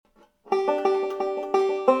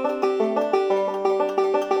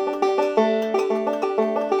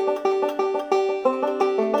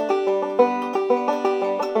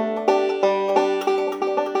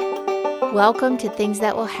Welcome to Things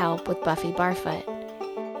That Will Help with Buffy Barfoot.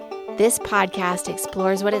 This podcast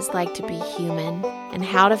explores what it's like to be human and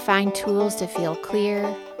how to find tools to feel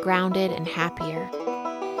clear, grounded, and happier.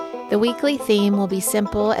 The weekly theme will be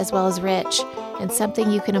simple as well as rich and something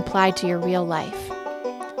you can apply to your real life.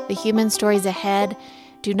 The human stories ahead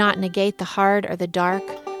do not negate the hard or the dark,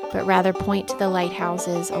 but rather point to the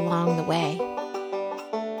lighthouses along the way.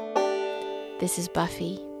 This is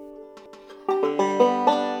Buffy.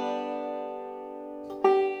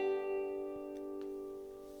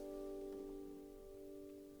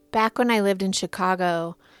 Back when I lived in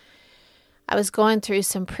Chicago, I was going through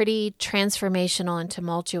some pretty transformational and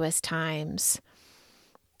tumultuous times.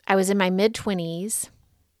 I was in my mid-20s,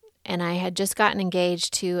 and I had just gotten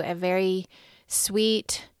engaged to a very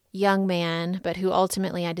sweet young man, but who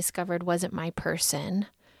ultimately I discovered wasn't my person.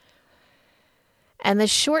 And the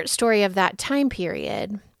short story of that time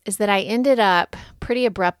period is that I ended up pretty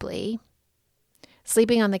abruptly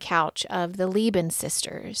sleeping on the couch of the Lieben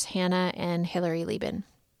sisters, Hannah and Hillary Lieben.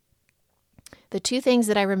 The two things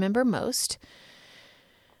that I remember most,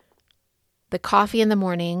 the coffee in the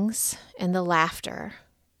mornings and the laughter.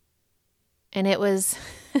 And it was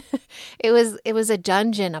it was a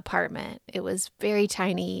dungeon apartment. It was very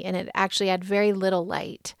tiny and it actually had very little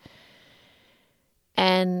light.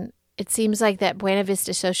 And it seems like that Buena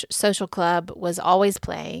Vista Social Club was always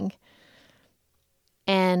playing.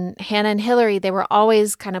 And Hannah and Hillary, they were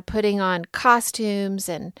always kind of putting on costumes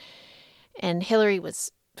and Hillary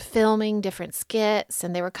was filming different skits,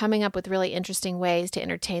 and they were coming up with really interesting ways to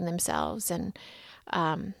entertain themselves. And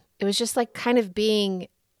it was just like kind of being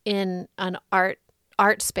in an art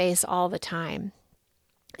space all the time.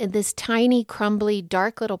 And this tiny, crumbly,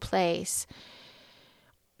 dark little place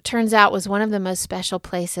turns out was one of the most special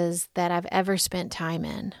places that I've ever spent time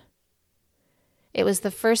in. It was the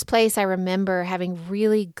first place I remember having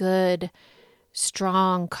really good,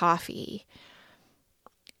 strong coffee.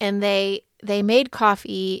 And they made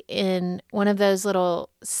coffee in one of those little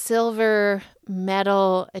silver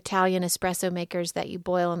metal Italian espresso makers that you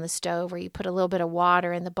boil on the stove, where you put a little bit of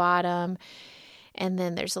water in the bottom, and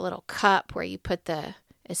then there's a little cup where you put the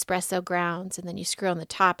espresso grounds, and then you screw on the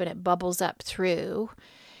top and it bubbles up through.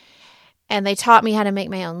 And they taught me how to make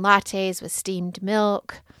my own lattes with steamed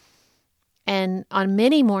milk. And on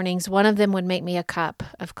many mornings, one of them would make me a cup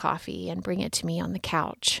of coffee and bring it to me on the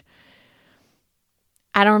couch.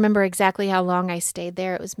 I don't remember exactly how long I stayed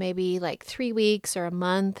there. It was maybe like 3 weeks or a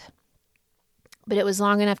month, but it was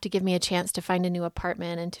long enough to give me a chance to find a new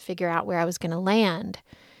apartment and to figure out where I was going to land.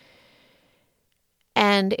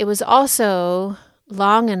 And it was also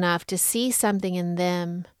long enough to see something in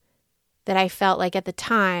them that I felt like at the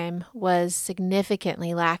time was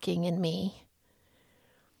significantly lacking in me.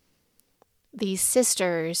 These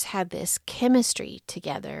sisters had this chemistry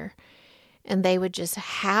together, and they would just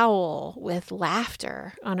howl with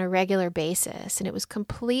laughter on a regular basis. And it was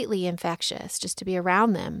completely infectious just to be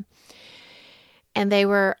around them. And they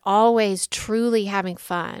were always truly having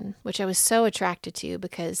fun, which I was so attracted to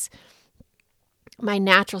because my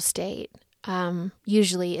natural state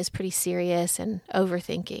usually is pretty serious and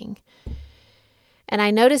overthinking. And I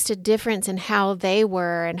noticed a difference in how they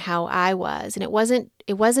were and how I was. And it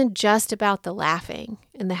wasn't just about the laughing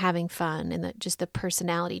and the having fun and just the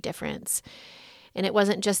personality difference. And it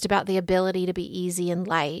wasn't just about the ability to be easy and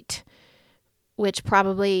light, which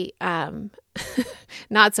probably,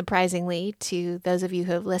 not surprisingly to those of you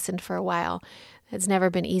who have listened for a while, has never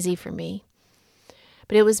been easy for me.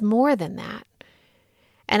 But it was more than that.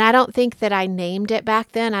 And I don't think that I named it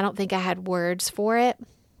back then. I don't think I had words for it.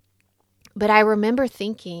 But I remember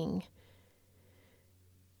thinking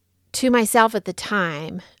to myself at the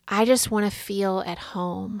time, I just want to feel at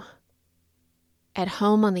home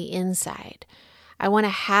on the inside. I want to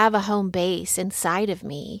have a home base inside of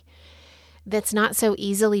me that's not so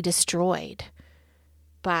easily destroyed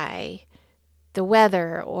by the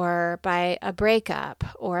weather or by a breakup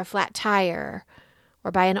or a flat tire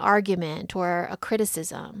or by an argument or a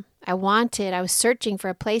criticism. I was searching for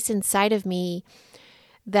a place inside of me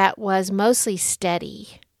that was mostly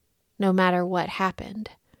steady, no matter what happened.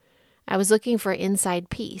 I was looking for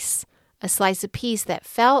inside peace, a slice of peace that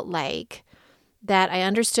felt like that I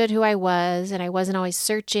understood who I was and I wasn't always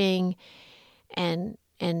searching and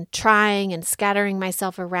trying and scattering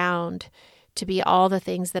myself around to be all the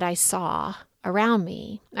things that I saw around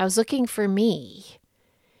me. I was looking for me.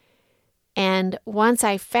 And once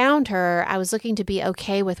I found her, I was looking to be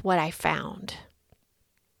okay with what I found.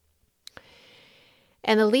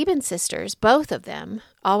 And the Lieben sisters, both of them,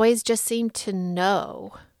 always just seemed to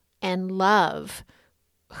know and love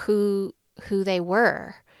who they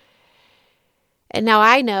were. And now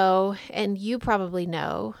I know, and you probably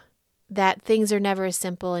know, that things are never as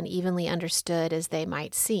simple and evenly understood as they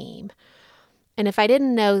might seem. And if I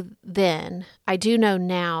didn't know then, I do know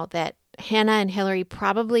now that Hannah and Hillary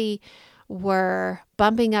probably were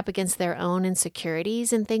bumping up against their own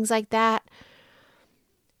insecurities and things like that.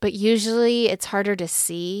 But usually it's harder to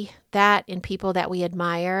see that in people that we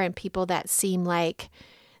admire and people that seem like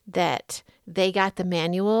that they got the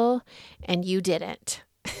manual and you didn't.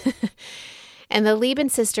 And the Lieben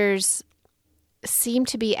sisters seem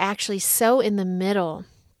to be actually so in the middle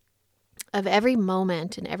of every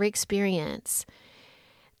moment and every experience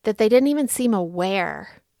that they didn't even seem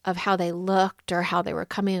aware of how they looked or how they were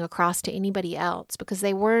coming across to anybody else, because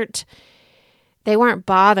they weren't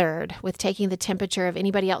bothered with taking the temperature of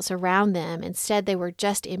anybody else around them. Instead, they were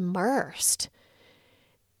just immersed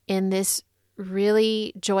in this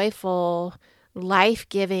really joyful,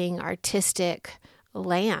 life-giving, artistic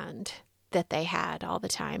land that they had all the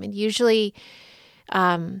time. And usually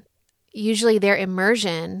their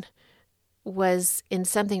immersion was in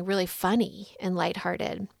something really funny and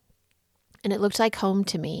lighthearted. And it looked like home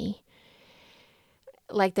to me,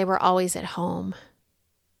 like they were always at home.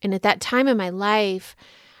 And at that time in my life,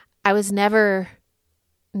 I was never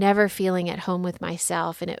feeling at home with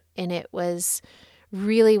myself. And it was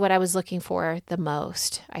really what I was looking for the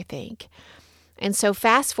most, I think. And so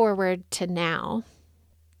fast forward to now,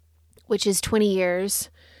 which is 20 years.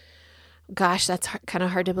 Gosh, that's kind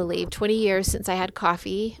of hard to believe. 20 years since I had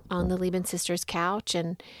coffee on the Lieben sisters' couch.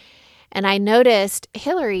 And I noticed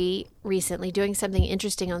Hillary recently doing something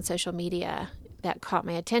interesting on social media that caught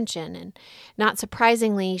my attention. And not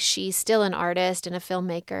surprisingly, she's still an artist and a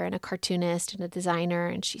filmmaker and a cartoonist and a designer.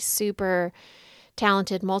 And she's super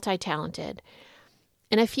talented, multi-talented.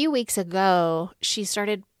 And a few weeks ago, she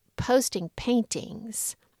started posting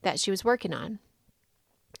paintings that she was working on.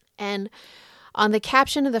 And on the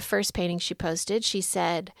caption of the first painting she posted, she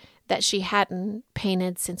said that she hadn't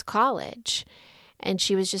painted since college, and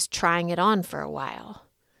she was just trying it on for a while.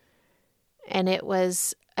 And it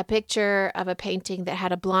was a picture of a painting that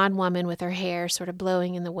had a blonde woman with her hair sort of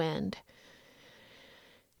blowing in the wind.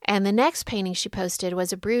 And the next painting she posted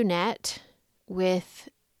was a brunette with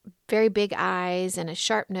very big eyes and a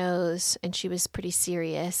sharp nose, and she was pretty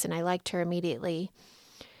serious, and I liked her immediately.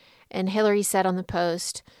 And Hillary said on the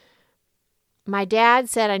post, "My dad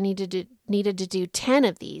said I needed to do 10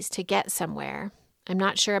 of these to get somewhere. I'm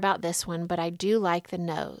not sure about this one, but I do like the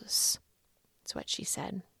nose." That's what she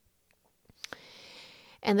said.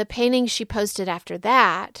 And the painting she posted after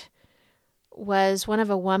that was one of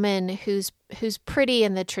a woman who's pretty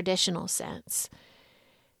in the traditional sense.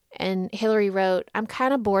 And Hillary wrote, "I'm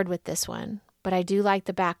kind of bored with this one, but I do like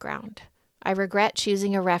the background. I regret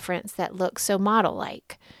choosing a reference that looks so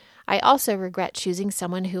model-like. I also regret choosing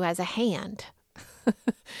someone who has a hand."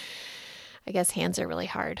 I guess hands are really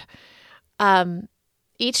hard.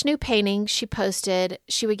 Each new painting she posted,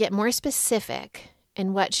 she would get more specific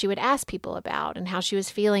in what she would ask people about and how she was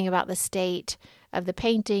feeling about the state of the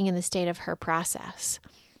painting and the state of her process.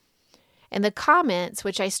 And the comments,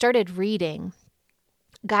 which I started reading,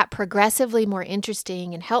 got progressively more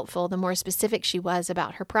interesting and helpful the more specific she was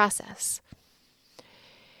about her process.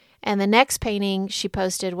 And the next painting she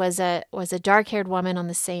posted was a dark-haired woman on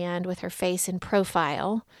the sand with her face in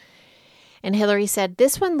profile. And Hillary said,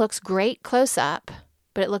 "This one looks great close up,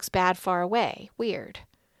 but it looks bad far away. Weird."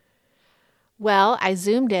 Well, I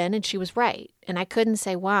zoomed in and she was right, and I couldn't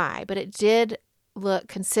say why, but it did look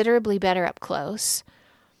considerably better up close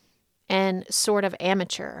and sort of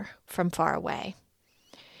amateur from far away.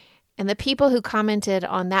 And the people who commented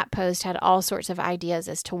on that post had all sorts of ideas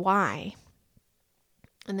as to why.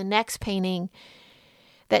 And the next painting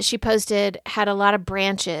that she posted had a lot of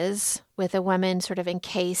branches with a woman sort of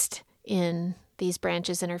encased in these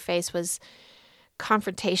branches, and her face was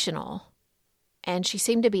confrontational. And she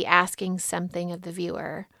seemed to be asking something of the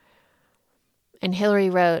viewer. And Hillary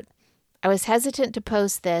wrote, "I was hesitant to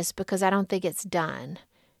post this because I don't think it's done.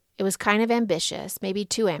 It was kind of ambitious, maybe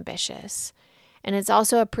too ambitious. And it's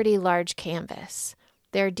also a pretty large canvas.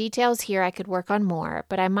 There are details here I could work on more,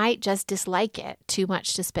 but I might just dislike it too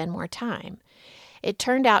much to spend more time. It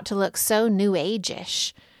turned out to look so New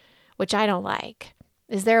Age-ish, which I don't like.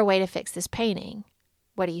 Is there a way to fix this painting?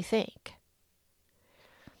 What do you think?"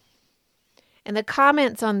 And the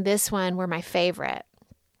comments on this one were my favorite.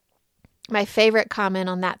 My favorite comment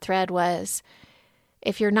on that thread was,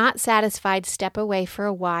 "If you're not satisfied, step away for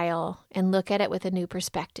a while and look at it with a new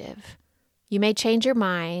perspective. You may change your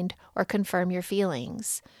mind or confirm your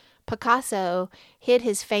feelings. Picasso hid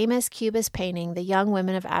his famous Cubist painting, The Young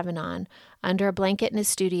Women of Avignon, under a blanket in his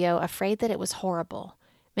studio, afraid that it was horrible.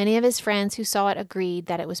 Many of his friends who saw it agreed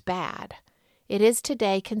that it was bad. It is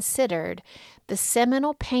today considered the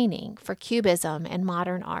seminal painting for Cubism and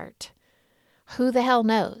modern art. Who the hell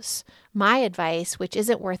knows? My advice, which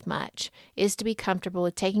isn't worth much, is to be comfortable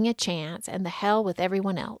with taking a chance and the hell with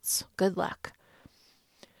everyone else. Good luck.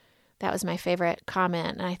 That was my favorite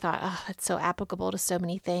comment, and I thought, oh, it's so applicable to so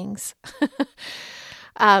many things.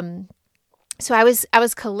 So I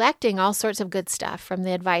was collecting all sorts of good stuff from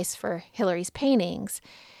the advice for Hilary's paintings.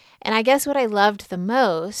 And I guess what I loved the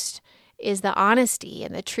most is the honesty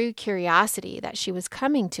and the true curiosity that she was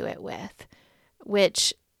coming to it with,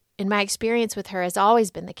 which in my experience with her has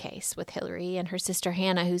always been the case with Hilary and her sister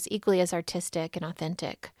Hannah, who's equally as artistic and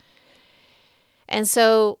authentic. And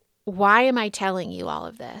so why am I telling you all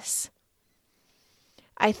of this?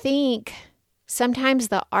 I think sometimes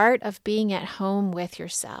the art of being at home with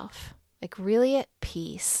yourself, like really at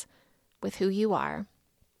peace with who you are,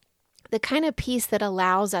 the kind of peace that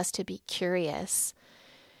allows us to be curious,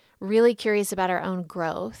 really curious about our own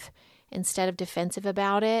growth instead of defensive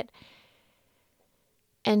about it,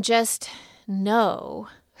 and just know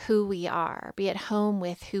who we are, be at home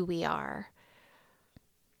with who we are.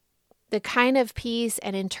 The kind of peace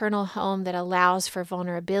and internal home that allows for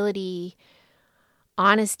vulnerability,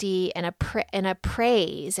 honesty, and a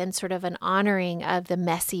praise and sort of an honoring of the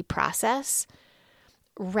messy process,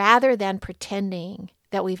 rather than pretending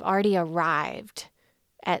that we've already arrived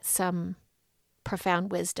at some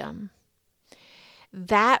profound wisdom.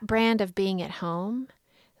 That brand of being at home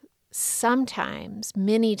sometimes,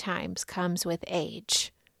 many times, comes with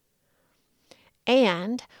age.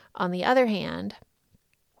 And on the other hand,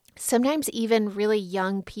 sometimes even really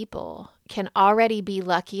young people can already be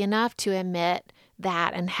lucky enough to admit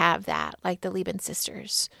that and have that, like the Lieben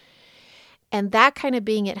sisters. And that kind of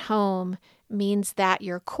being at home means that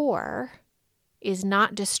your core is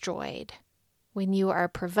not destroyed when you are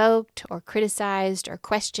provoked or criticized or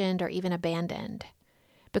questioned or even abandoned,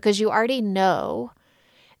 because you already know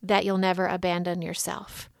that you'll never abandon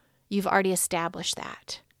yourself. You've already established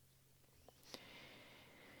that.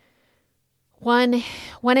 One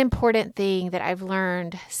important thing that I've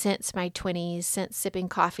learned since my 20s, since sipping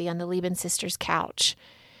coffee on the Lieben sisters' couch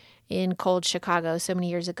in cold Chicago so many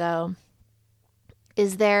years ago,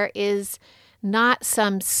 is there is not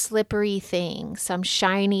some slippery thing, some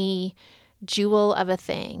shiny jewel of a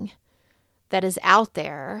thing that is out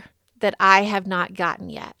there that I have not gotten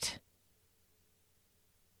yet.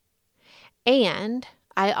 And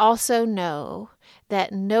I also know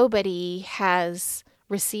that nobody has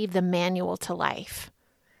received the manual to life,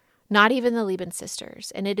 not even the Lieben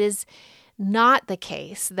sisters. And it is not the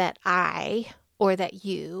case that I or that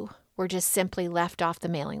you were just simply left off the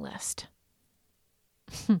mailing list.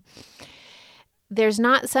 There's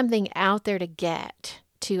not something out there to get,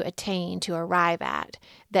 to attain, to arrive at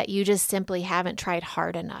that you just simply haven't tried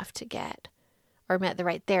hard enough to get, or met the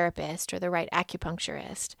right therapist or the right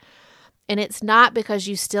acupuncturist. And it's not because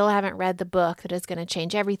you still haven't read the book that is going to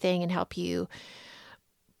change everything and help you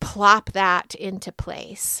plop that into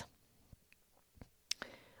place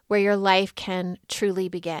where your life can truly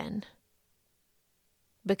begin,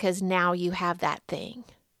 because now you have that thing.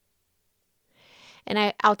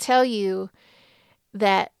 And I'll tell you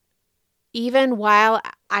that even while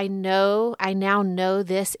I now know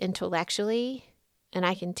this intellectually, and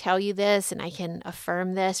I can tell you this and I can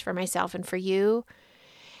affirm this for myself and for you,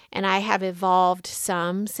 and I have evolved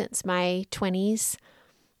some since my 20s,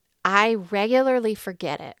 I regularly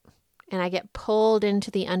forget it. And I get pulled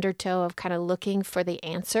into the undertow of kind of looking for the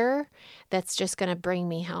answer that's just going to bring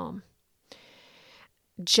me home.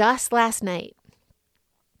 Just last night,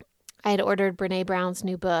 I had ordered Brene Brown's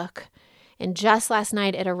new book. And just last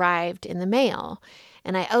night, it arrived in the mail.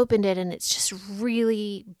 And I opened it, and it's just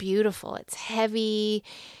really beautiful. It's heavy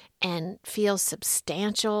and feels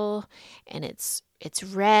substantial. And it's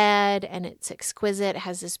red, and it's exquisite. It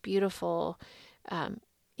has this beautiful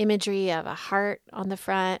imagery of a heart on the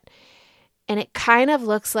front. And it kind of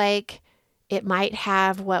looks like it might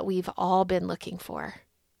have what we've all been looking for.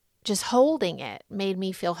 Just holding it made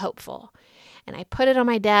me feel hopeful. And I put it on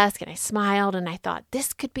my desk and I smiled and I thought,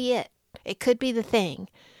 this could be it. It could be the thing.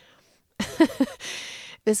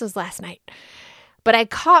 This was last night. But I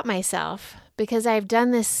caught myself because I've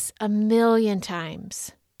done this a million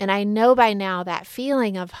times. And I know by now that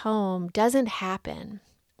feeling of home doesn't happen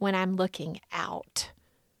when I'm looking out.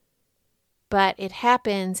 But it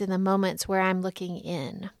happens in the moments where I'm looking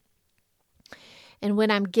in. And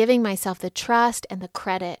when I'm giving myself the trust and the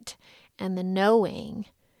credit and the knowing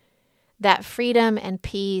that freedom and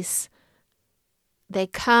peace, they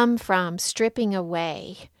come from stripping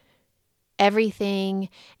away everything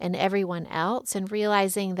and everyone else and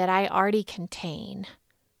realizing that I already contain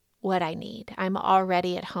what I need. I'm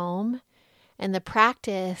already at home. And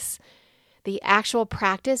the actual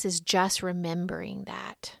practice is just remembering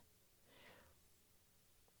that.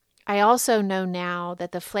 I also know now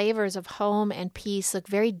that the flavors of home and peace look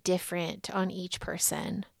very different on each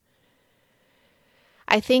person.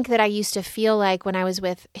 I think that I used to feel like when I was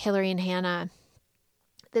with Hillary and Hannah,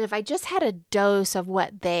 that if I just had a dose of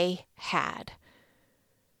what they had,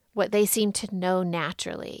 what they seemed to know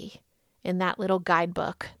naturally in that little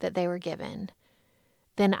guidebook that they were given,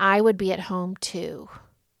 then I would be at home too.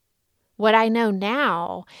 What I know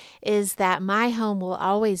now is that my home will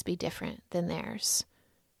always be different than theirs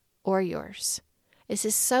or yours. This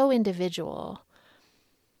is so individual.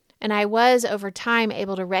 And I was over time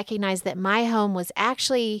able to recognize that my home was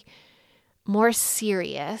actually more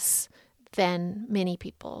serious than many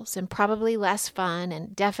people's and probably less fun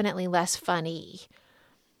and definitely less funny.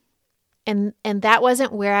 And that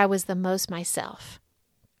wasn't where I was the most myself.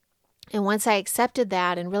 And once I accepted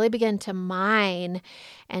that and really began to mine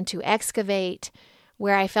and to excavate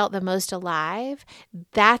where I felt the most alive,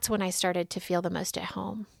 that's when I started to feel the most at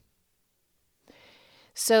home.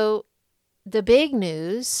 So the big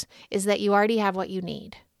news is that you already have what you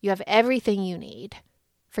need. You have everything you need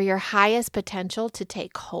for your highest potential to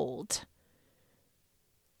take hold.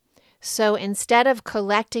 So instead of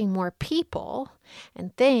collecting more people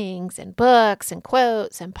and things and books and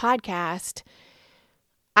quotes and podcasts,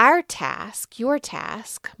 our task, your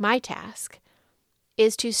task, my task,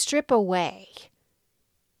 is to strip away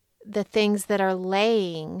the things that are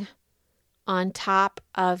laying on top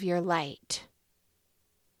of your light.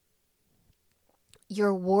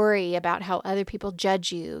 Your worry about how other people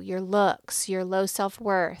judge you, your looks, your low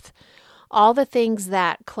self-worth, all the things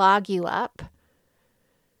that clog you up,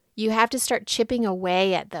 you have to start chipping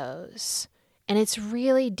away at those. And it's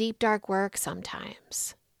really deep, dark work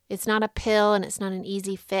sometimes. It's not a pill and it's not an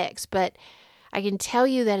easy fix, but I can tell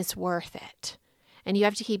you that it's worth it. And you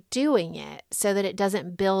have to keep doing it so that it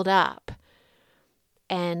doesn't build up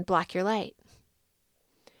and block your light.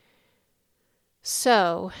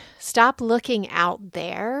 So stop looking out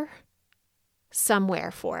there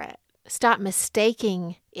somewhere for it. Stop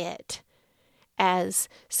mistaking it as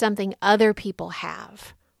something other people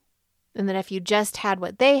have. And that if you just had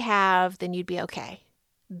what they have, then you'd be okay.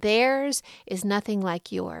 Theirs is nothing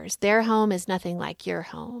like yours. Their home is nothing like your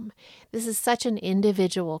home. This is such an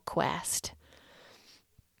individual quest.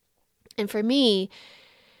 And for me,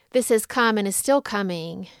 this has come and is still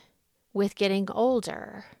coming with getting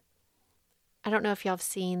older. I don't know if y'all have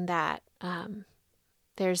seen that.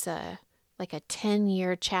 There's a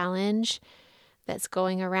 10-year challenge that's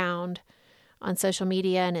going around on social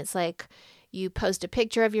media, and it's like you post a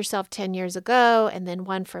picture of yourself 10 years ago and then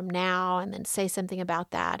one from now and then say something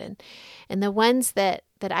about that. And the ones that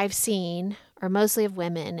I've seen are mostly of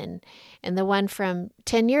women, and the one from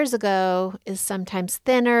 10 years ago is sometimes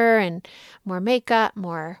thinner and more makeup,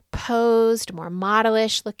 more posed, more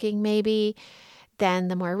modelish looking maybe than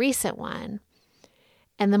the more recent one.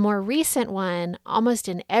 And the more recent one, almost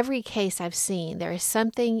in every case I've seen, there is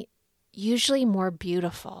something usually more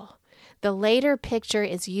beautiful. The later picture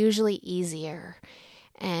is usually easier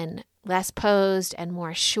and less posed and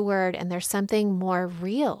more assured, and there's something more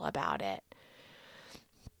real about it.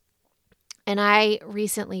 And I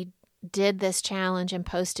recently did this challenge and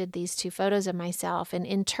posted these 2 photos of myself, and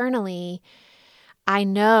internally, I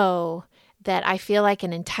know that I feel like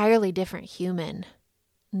an entirely different human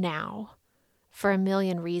now for a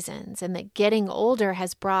million reasons, and that getting older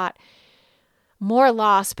has brought more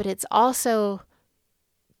loss, but it's also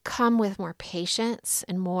come with more patience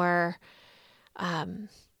and more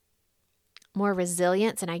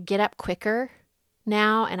resilience, and I get up quicker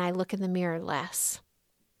now and I look in the mirror less.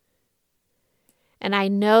 And I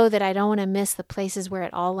know that I don't want to miss the places where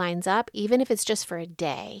it all lines up, even if it's just for a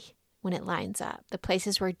day when it lines up, the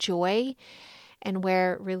places where joy and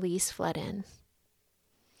where release flood in.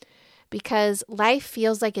 Because life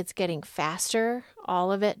feels like it's getting faster,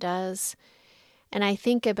 all of it does. And I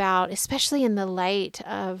think about, especially in the light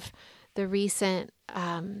of the recent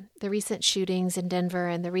shootings in Denver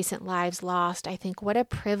and the recent lives lost, I think what a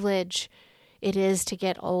privilege it is to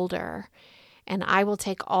get older. And I will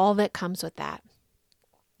take all that comes with that.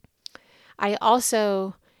 I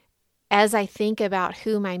also, as I think about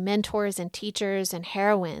who my mentors and teachers and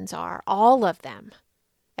heroines are, all of them,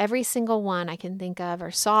 every single one I can think of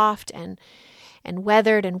are soft and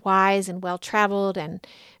weathered and wise and well-traveled and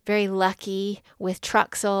very lucky with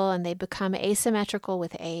Truxell, and they become asymmetrical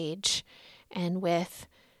with age and with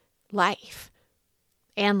life.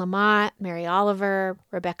 Anne Lamott, Mary Oliver,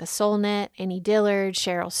 Rebecca Solnit, Annie Dillard,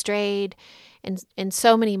 Cheryl Strayed, and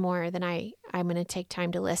so many more than I'm going to take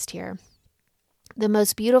time to list here. The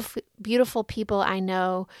most beautiful people I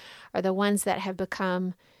know are the ones that have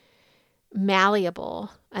become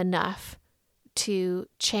malleable enough to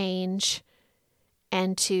change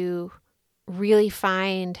and to really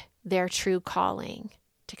find their true calling,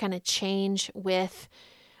 to kind of change with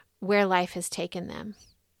where life has taken them,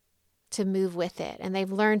 to move with it. And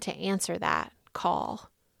they've learned to answer that call,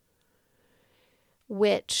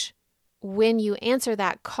 which when you answer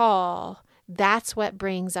that call, that's what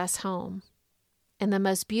brings us home. And the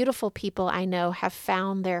most beautiful people I know have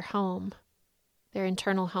found their home, their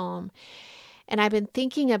internal home. And I've been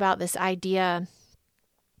thinking about this idea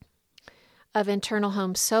of internal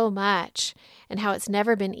home so much and how it's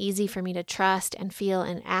never been easy for me to trust and feel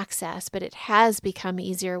and access, but it has become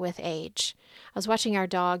easier with age. I was watching our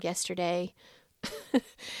dog yesterday,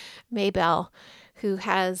 Maybelle, who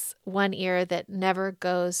has one ear that never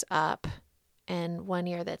goes up and one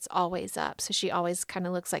ear that's always up. So she always kind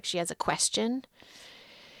of looks like she has a question.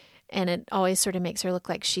 And it always sort of makes her look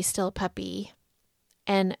like she's still a puppy.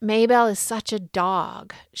 And Maybelle is such a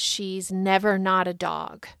dog. She's never not a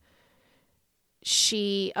dog.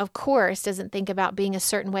 She, of course, doesn't think about being a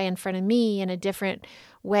certain way in front of me and a different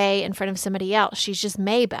way in front of somebody else. She's just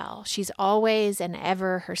Maybelle. She's always and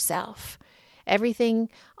ever herself. Everything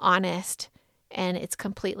honest, and it's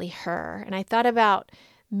completely her. And I thought about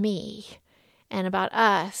me and about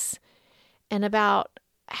us and about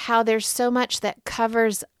how there's so much that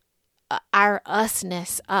covers our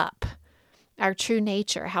usness up, our true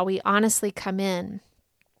nature, how we honestly come in.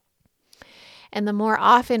 And the more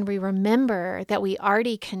often we remember that we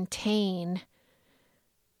already contain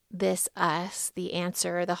this us, the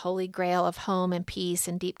answer, the holy grail of home and peace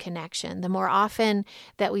and deep connection, the more often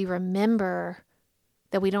that we remember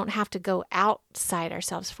that we don't have to go outside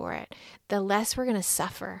ourselves for it, the less we're going to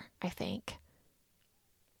suffer, I think.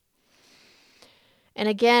 And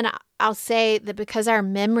again, I'll say that because our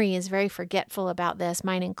memory is very forgetful about this,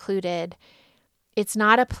 mine included, it's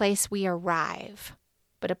not a place we arrive,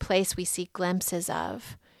 but a place we see glimpses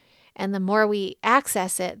of. And the more we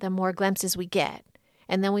access it, the more glimpses we get.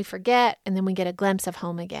 And then we forget, and then we get a glimpse of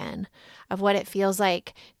home again, of what it feels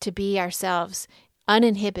like to be ourselves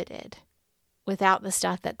uninhibited without the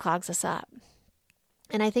stuff that clogs us up.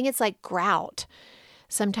 And I think it's like grout.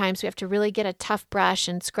 Sometimes we have to really get a tough brush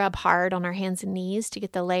and scrub hard on our hands and knees to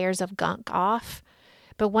get the layers of gunk off.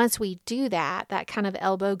 But once we do that kind of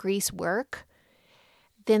elbow grease work,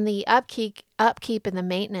 then the upkeep and the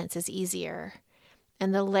maintenance is easier.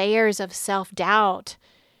 And the layers of self-doubt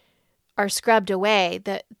are scrubbed away.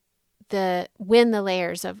 When the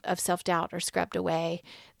layers of self-doubt are scrubbed away,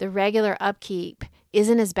 the regular upkeep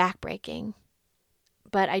isn't as backbreaking.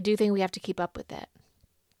 But I do think we have to keep up with it.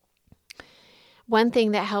 One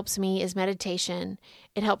thing that helps me is meditation.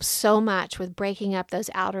 It helps so much with breaking up those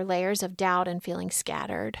outer layers of doubt and feeling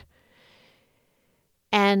scattered.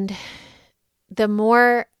 And the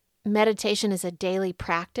more meditation is a daily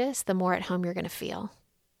practice, the more at home you're going to feel.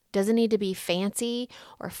 Doesn't need to be fancy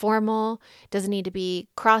or formal. Doesn't need to be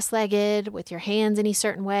cross-legged with your hands any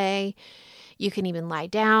certain way. You can even lie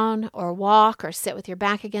down or walk or sit with your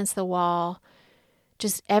back against the wall.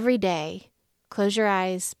 Just every day, close your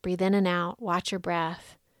eyes, breathe in and out, watch your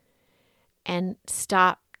breath, and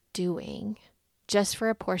stop doing just for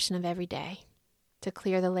a portion of every day to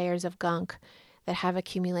clear the layers of gunk that have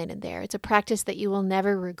accumulated there. It's a practice that you will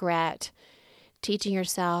never regret teaching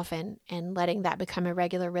yourself and letting that become a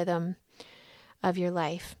regular rhythm of your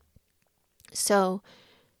life. So,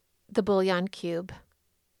 the Bouillon Cube.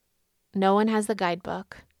 No one has the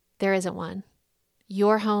guidebook. There isn't one.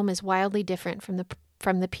 Your home is wildly different from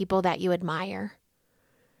the people that you admire.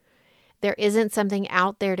 There isn't something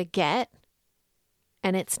out there to get,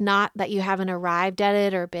 and it's not that you haven't arrived at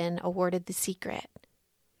it or been awarded the secret.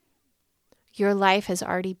 Your life has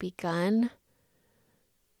already begun,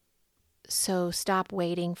 so stop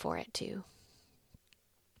waiting for it to.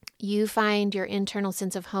 You find your internal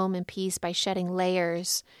sense of home and peace by shedding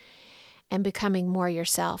layers and becoming more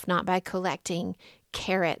yourself, not by collecting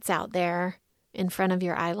carrots out there in front of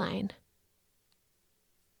your eye line.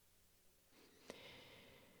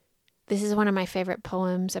 This is one of my favorite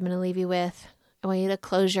poems I'm going to leave you with. I want you to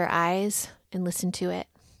close your eyes and listen to it.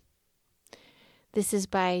 This is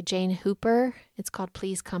by Jane Hooper. It's called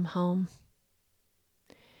Please Come Home.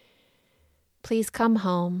 Please come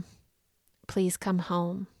home. Please come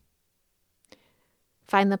home.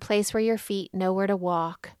 Find the place where your feet know where to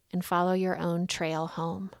walk and follow your own trail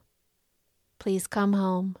home. Please come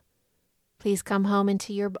home. Please come home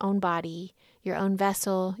into your own body, your own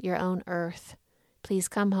vessel, your own earth. Please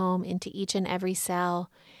come home into each and every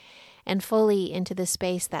cell and fully into the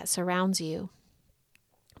space that surrounds you.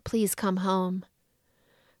 Please come home.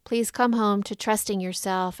 Please come home to trusting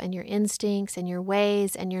yourself and your instincts and your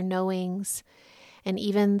ways and your knowings and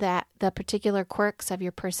even the particular quirks of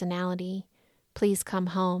your personality. Please come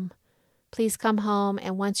home. Please come home,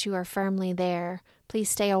 and once you are firmly there, please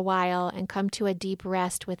stay a while and come to a deep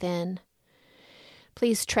rest within.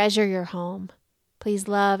 Please treasure your home. Please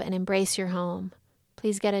love and embrace your home.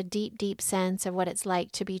 Please get a deep, deep sense of what it's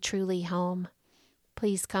like to be truly home.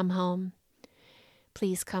 Please come home.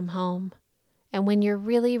 Please come home. And when you're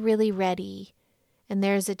really, really ready, and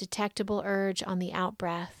there's a detectable urge on the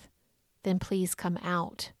out-breath, then please come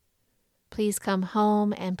out. Please come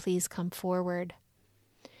home, and please come forward.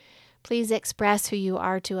 Please express who you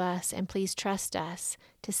are to us, and please trust us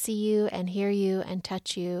to see you and hear you and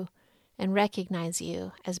touch you and recognize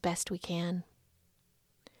you as best we can.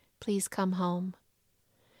 Please come home.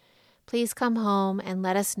 Please come home and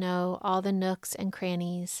let us know all the nooks and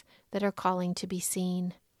crannies that are calling to be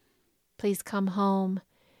seen. Please come home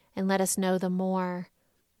and let us know the more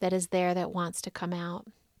that is there that wants to come out.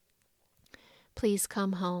 Please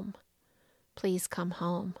come home. Please come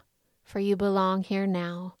home, for you belong here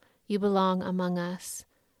now. You belong among us.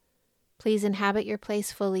 Please inhabit your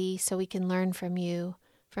place fully so we can learn from you,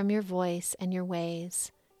 from your voice and your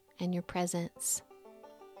ways and your presence.